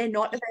one, and they're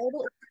not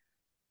available.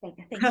 Thank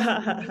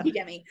you,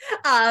 Demi.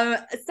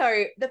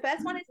 So the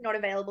first one is not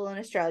available in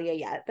Australia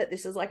yet, but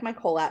this is like my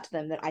call out to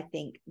them that I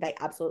think they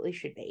absolutely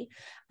should be.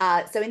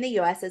 So in the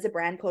US, there's a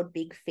brand called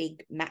Big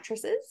Fig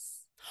mattresses.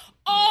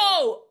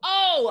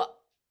 Oh,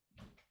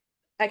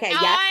 Okay, yeah.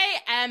 I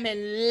am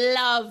in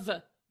love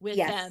with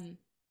Yes. them.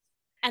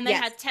 And they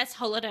had Tess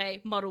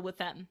Holiday model with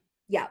them.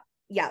 Yeah.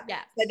 Yeah.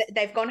 So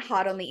they've gone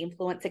hard on the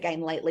influencer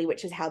game lately,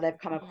 which is how they've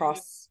come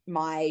across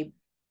my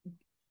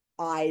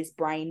eyes,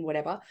 brain,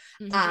 whatever,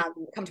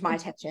 come to my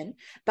attention.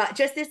 But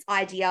just this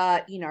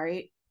idea, you know,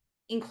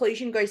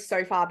 inclusion goes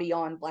so far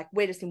beyond, like,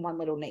 we're just in one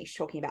little niche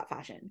talking about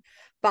fashion.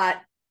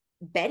 But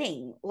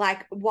bedding,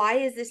 like, why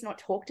is this not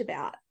talked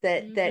about?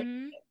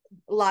 That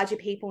larger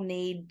people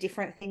need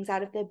different things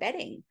out of their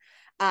bedding.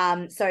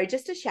 So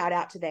just a shout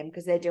out to them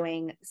because they're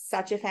doing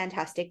such a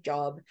fantastic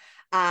job.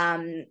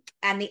 And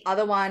the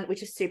other one,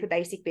 which is super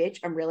basic bitch,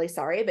 I'm really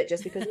sorry, but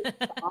just because it's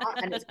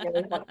hot and it's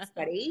really hot and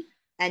sweaty,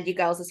 and you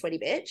girls are sweaty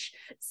bitch.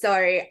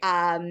 So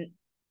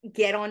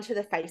get onto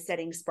the face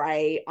setting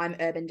spray. I'm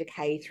Urban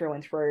Decay through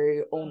and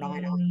through, all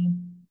nighter.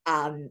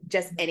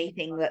 Just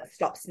anything that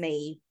stops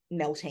me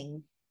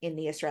melting in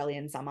the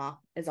Australian summer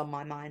is on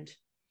my mind.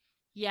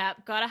 Yeah,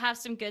 gotta have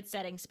some good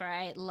setting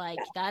spray. Like,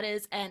 that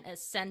is an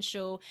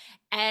essential.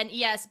 And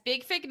yes,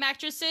 Big Fig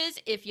mattresses,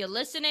 if you're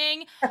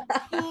listening,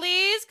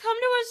 please come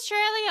to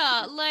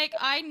Australia. Like,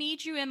 I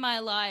need you in my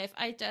life.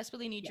 I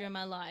desperately need you in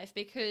my life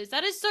because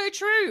that is so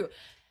true.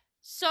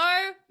 So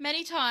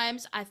many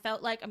times I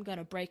felt like I'm going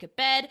to break a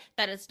bed,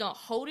 that it's not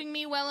holding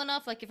me well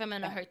enough. Like if I'm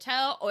in a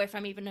hotel or if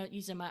I'm even not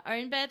using my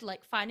own bed,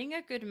 like finding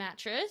a good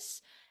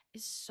mattress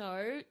is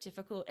so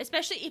difficult,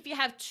 especially if you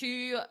have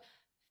two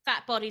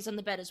fat bodies on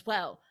the bed as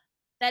well.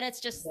 Then it's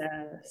just,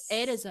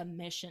 it is a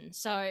mission.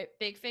 So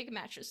Big Fig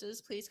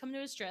mattresses, please come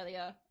to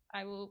Australia.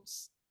 I will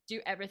do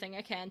everything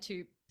I can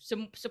to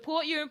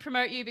support you and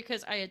promote you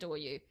because I adore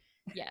you.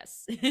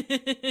 Yes.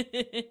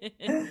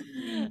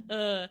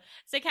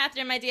 So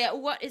Catherine, my dear,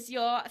 what is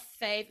your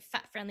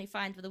fat-friendly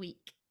find for the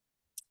week?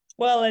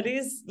 Well, it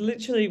is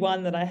literally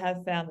one that I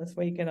have found this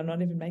week and I'm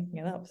not even making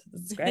it up, so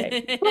it's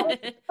great.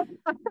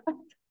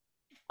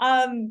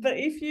 But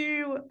if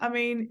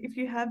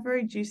you have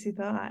very juicy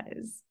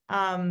thighs,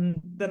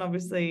 then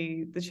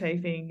obviously the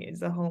chafing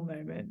is a whole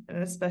moment,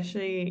 and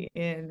especially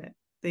in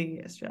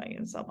the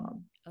Australian summer.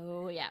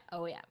 Oh yeah.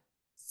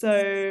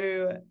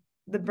 So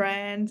the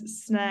brand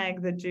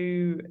Snag that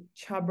do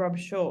chub rub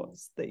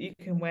shorts that you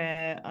can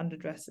wear under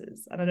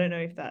dresses. And I don't know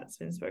if that's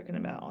been spoken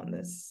about on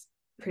this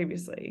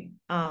previously.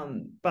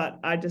 But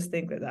I just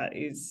think that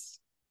is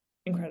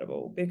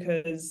incredible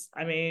because,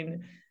 I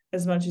mean,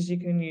 as much as you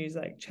can use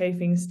like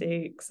chafing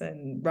sticks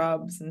and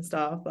rubs and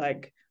stuff,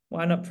 like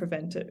why not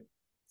prevent it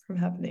from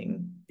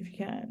happening if you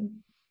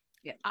can?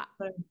 Yeah.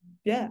 So,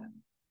 yeah.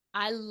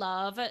 I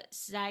love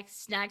snag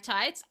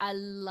tights. I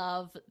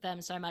love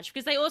them so much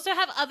because they also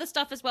have other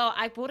stuff as well.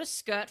 I bought a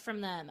skirt from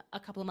them a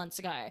couple of months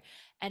ago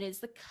and it's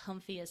the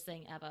comfiest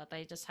thing ever.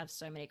 They just have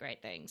so many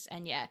great things.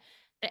 And yeah,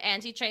 the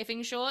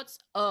anti-chafing shorts,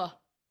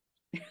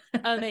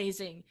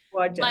 amazing.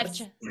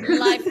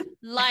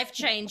 Life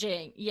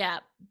changing. Yeah,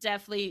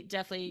 definitely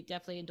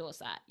endorse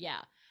that. Yeah.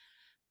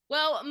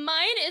 Well,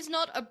 mine is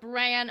not a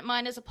brand.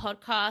 Mine is a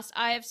podcast.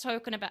 I've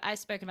spoken about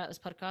this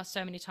podcast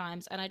so many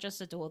times and I just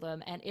adore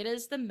them. And it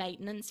is the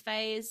Maintenance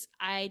Phase.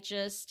 I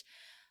just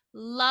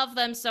love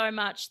them so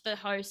much, the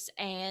hosts,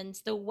 and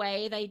the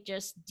way they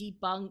just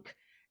debunk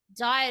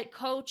diet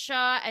culture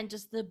and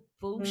just the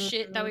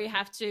bullshit that we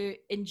have to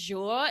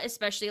endure,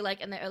 especially like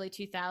in the early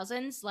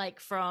 2000s, like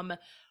from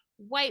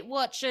Weight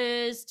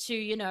Watchers to,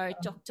 you know,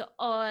 Dr.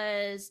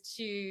 Oz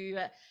to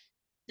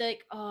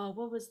like,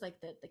 what was like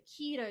the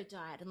keto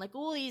diet and like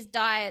all these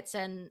diets,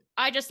 and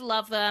I just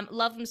love them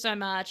so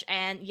much.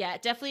 And yeah,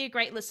 definitely a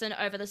great listen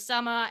over the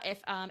summer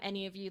if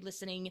any of you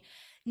listening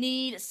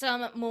need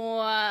some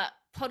more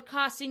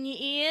podcasts in your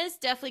ears.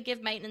 Definitely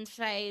give Maintenance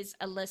Phase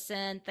a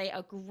listen. They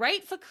are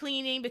great for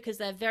cleaning because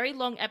they're very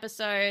long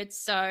episodes,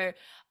 so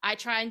I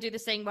try and do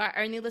this thing where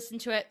I only listen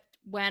to it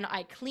when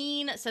I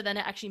clean, so then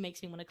it actually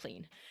makes me want to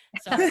clean.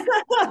 So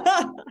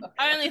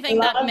only thing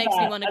that makes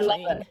me want to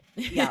clean.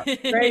 Yeah,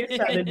 great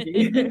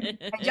strategy. And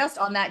just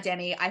on that,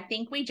 Demi, I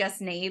think we just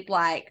need,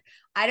 like,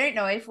 I don't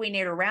know if we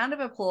need a round of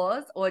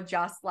applause or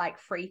just like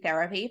free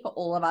therapy for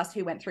all of us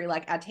who went through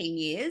like our teen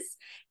years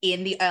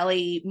in the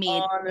early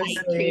mid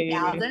late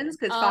 2000s,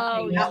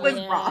 because that was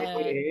rough.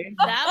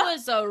 That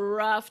was a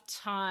rough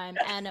time,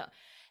 and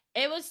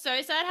it was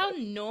so sad how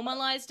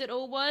normalized it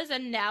all was,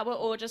 and now we're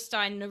all just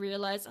starting to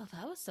realize, oh,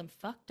 that was some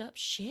fucked up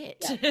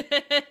shit.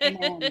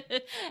 Yeah.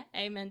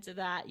 Amen to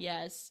that,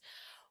 yes.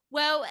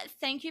 Well,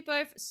 thank you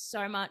both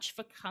so much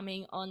for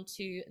coming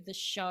onto the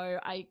show.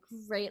 I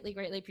greatly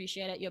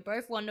appreciate it. You're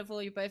both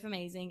wonderful. You're both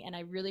amazing. And I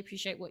really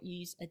appreciate what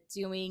you are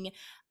doing.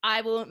 I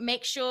will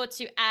make sure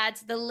to add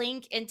the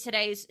link in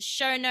today's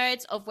show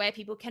notes of where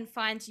people can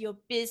find your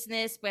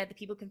business, where the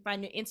people can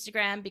find your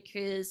Instagram,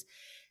 because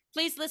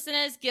Please,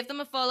 listeners, give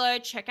them a follow,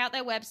 check out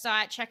their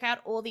website, check out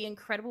all the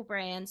incredible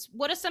brands.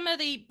 What are some of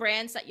the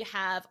brands that you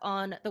have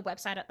on the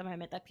website at the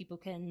moment that people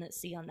can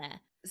see on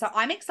there? So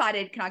I'm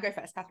excited. Can I go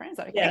first, Catherine? Is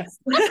that okay? Yes.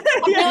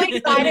 I'm really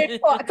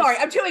excited. Sorry,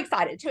 I'm too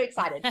excited. Too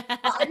excited.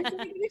 I just want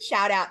to give a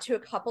shout out to a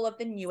couple of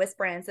the newest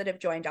brands that have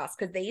joined us,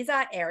 because these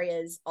are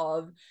areas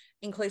of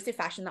inclusive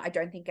fashion that I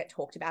don't think get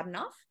talked about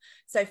enough.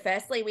 So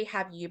firstly, we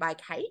have You by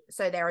Kate.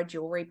 So they're a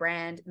jewelry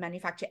brand,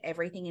 manufacture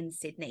everything in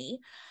Sydney,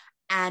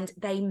 and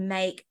they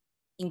make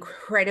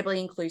incredibly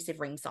inclusive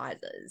ring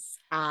sizes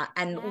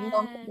and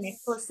long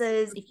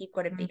necklaces if you've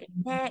got a bigger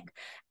neck,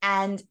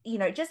 and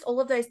just all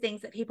of those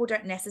things that people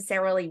don't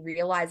necessarily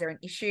realize are an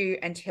issue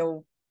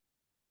until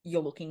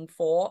you're looking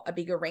for a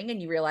bigger ring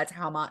and you realize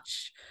how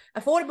much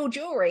affordable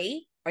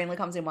jewelry only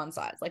comes in one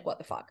size. Like, what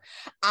the fuck?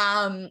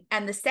 And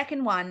the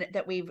second one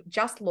that we've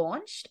just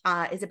launched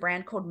is a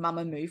brand called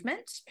Mama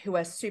Movement, who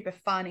are super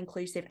fun,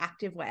 inclusive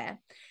activewear,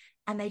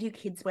 and they do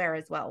kids wear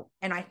as well.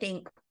 And I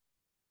think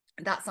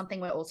that's something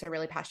we're also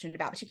really passionate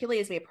about, particularly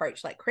as we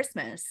approach like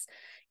Christmas,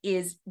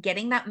 is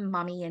getting that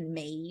mummy and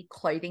me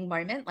clothing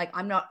moment. Like,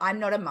 I'm not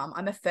a mum.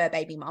 I'm a fur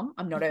baby mum.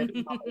 I'm not a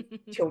mum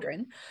with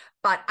children,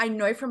 but I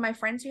know from my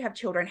friends who have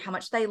children how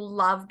much they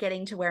love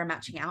getting to wear a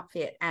matching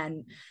outfit.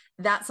 And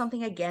that's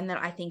something, again,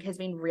 that I think has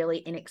been really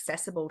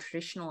inaccessible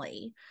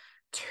traditionally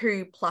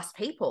to plus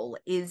people,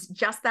 is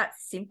just that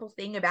simple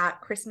thing about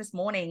Christmas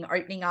morning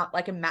opening up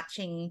like a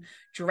matching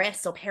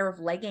dress or pair of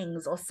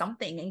leggings or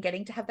something and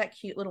getting to have that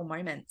cute little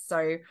moment.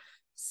 So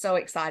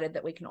excited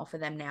that we can offer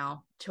them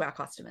now to our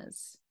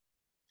customers.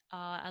 Oh,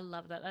 I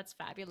love that. That's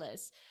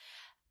fabulous.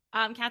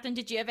 Catherine,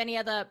 did you have any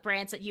other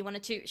brands that you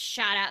wanted to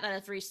shout out that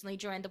have recently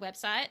joined the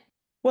website?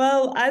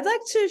 Well, I'd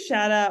like to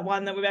shout out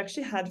one that we've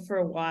actually had for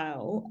a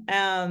while,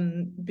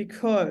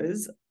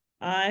 because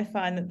I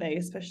find that they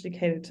especially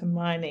cater to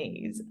my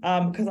needs,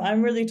 because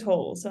I'm really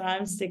tall. So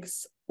I'm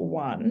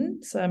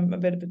 6'1", so I'm a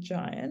bit of a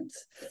giant.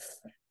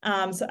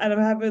 And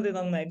I have really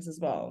long legs as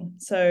well.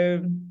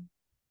 So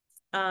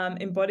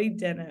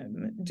Embodied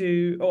Women,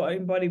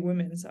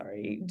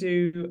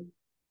 do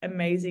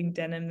amazing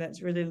denim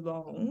that's really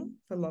long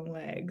for long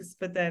legs,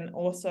 but then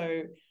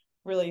also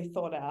really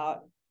thought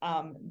out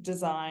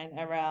design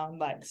around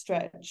like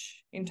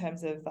stretch in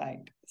terms of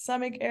like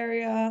stomach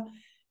area,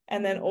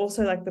 and then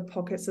also like the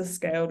pockets are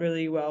scaled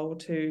really well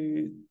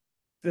to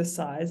the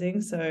sizing.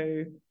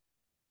 So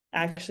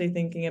actually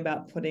thinking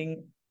about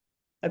putting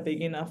a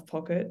big enough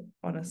pocket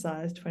on a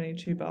size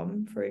 22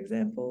 bum, for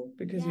example,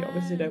 because you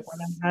obviously don't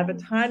want to have a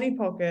tiny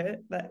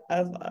pocket that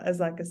as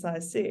like a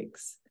size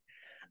 6.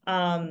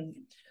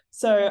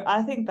 So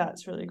I think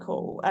that's really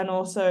cool. And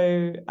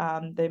also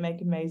they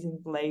make amazing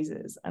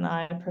blazers, and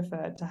I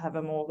prefer to have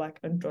a more like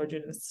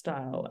androgynous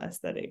style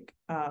aesthetic.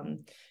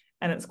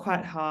 And it's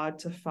quite hard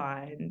to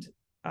find,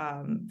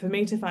 for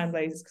me to find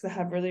blazers, because I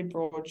have really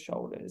broad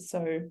shoulders.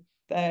 So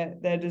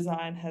their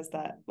design has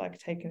that like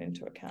taken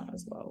into account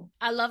as well.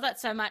 I love that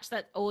so much,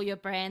 that all your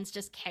brands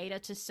just cater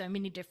to so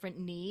many different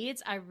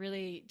needs. I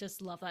really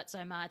just love that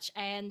so much.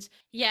 And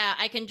yeah,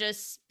 I can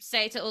just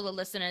say to all the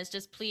listeners,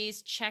 just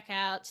please check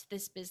out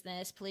this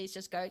business. Please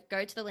just go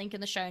to the link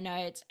in the show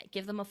notes,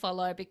 give them a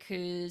follow,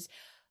 because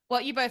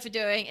what you both are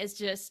doing is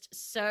just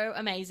so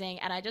amazing.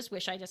 And I just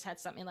wish I just had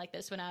something like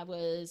this when I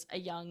was a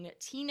young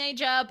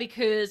teenager,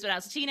 because when I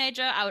was a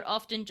teenager, I would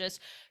often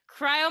just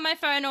cry on my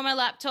phone or my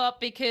laptop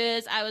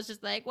because I was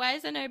just like, why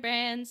is there no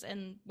brands?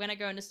 And when I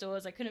go into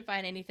stores, I couldn't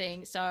find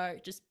anything. So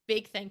just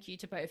big thank you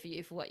to both of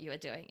you for what you are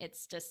doing.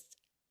 It's just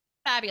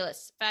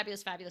fabulous,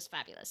 fabulous, fabulous,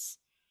 fabulous.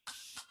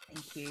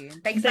 Thank you.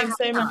 Thanks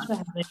so much for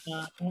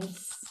having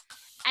us.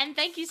 And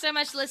thank you so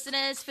much,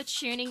 listeners, for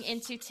tuning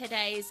into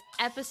today's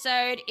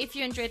episode. If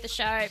you enjoyed the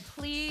show,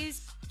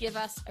 please give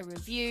us a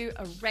review,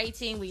 a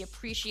rating. We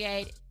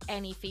appreciate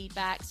any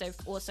feedback. So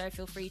also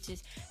feel free to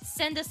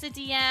send us a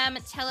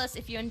DM. Tell us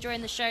if you're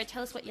enjoying the show.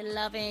 Tell us what you're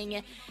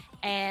loving.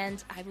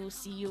 And I will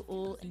see you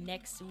all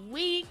next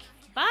week.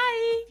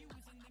 Bye.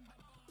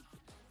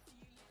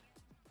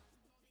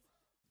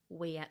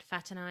 We at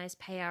Flattering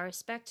pay our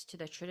respect to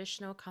the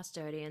traditional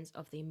custodians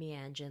of the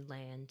Meanjin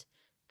land.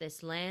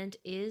 This land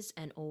is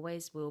and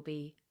always will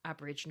be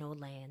Aboriginal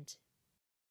land.